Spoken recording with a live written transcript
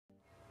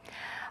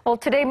Well,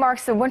 today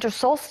marks the winter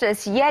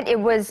solstice, yet it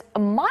was a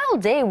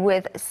mild day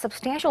with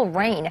substantial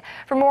rain.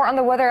 For more on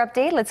the weather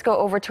update, let's go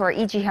over to our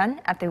Lee Jee-hyun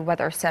at the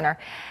Weather Center.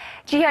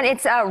 Jee-hyun,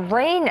 it's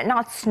rain,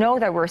 not snow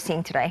that we're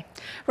seeing today.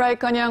 Right,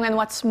 Kanyang, and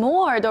what's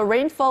more, the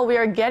rainfall we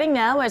are getting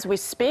now as we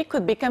speak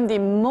could become the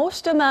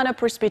most amount of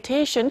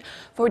precipitation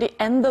for the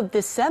end of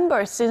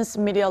December since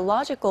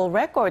meteorological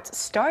records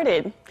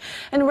started.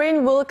 And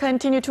rain will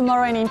continue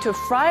tomorrow and into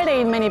Friday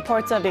in many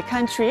parts of the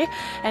country,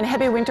 and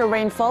heavy winter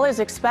rainfall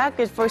is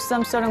expected for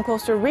some southern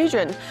coastal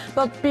region.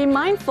 But be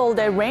mindful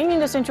that rain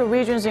in the central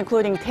regions,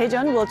 including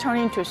Daejeon, will turn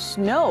into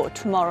snow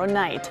tomorrow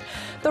night.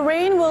 The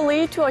rain will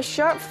lead to a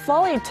sharp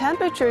fall in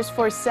temperatures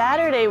for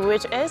Saturday,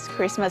 which is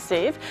Christmas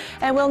Eve,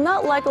 and we'll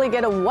not likely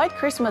get a white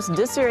Christmas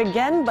this year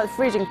again, but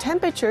freezing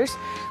temperatures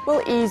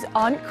will ease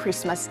on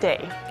Christmas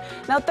Day.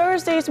 Now,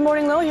 Thursday's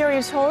morning low here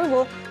in Seoul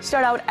will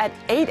start out at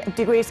 8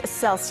 degrees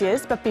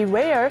Celsius, but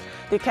beware,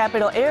 the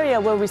capital area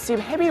will receive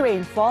heavy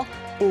rainfall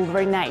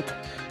overnight.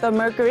 The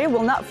mercury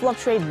will not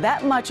fluctuate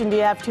that much in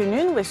the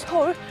afternoon, with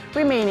Seoul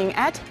remaining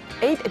at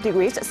 8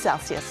 degrees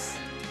Celsius.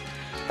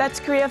 That's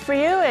Korea for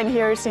you, and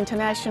here's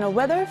international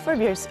weather for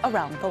viewers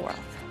around the world.